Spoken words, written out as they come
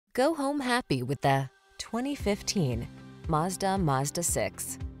Go home happy with the 2015 Mazda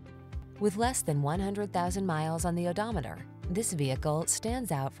Mazda6. With less than 100,000 miles on the odometer, this vehicle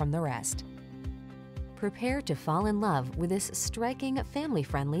stands out from the rest. Prepare to fall in love with this striking,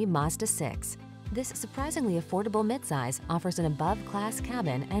 family-friendly Mazda 6. This surprisingly affordable midsize offers an above-class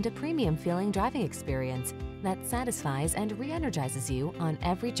cabin and a premium-feeling driving experience that satisfies and re-energizes you on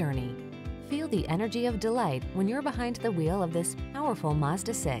every journey. Feel the energy of delight when you're behind the wheel of this powerful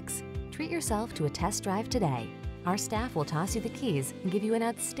Mazda 6. Treat yourself to a test drive today. Our staff will toss you the keys and give you an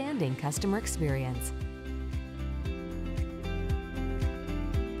outstanding customer experience.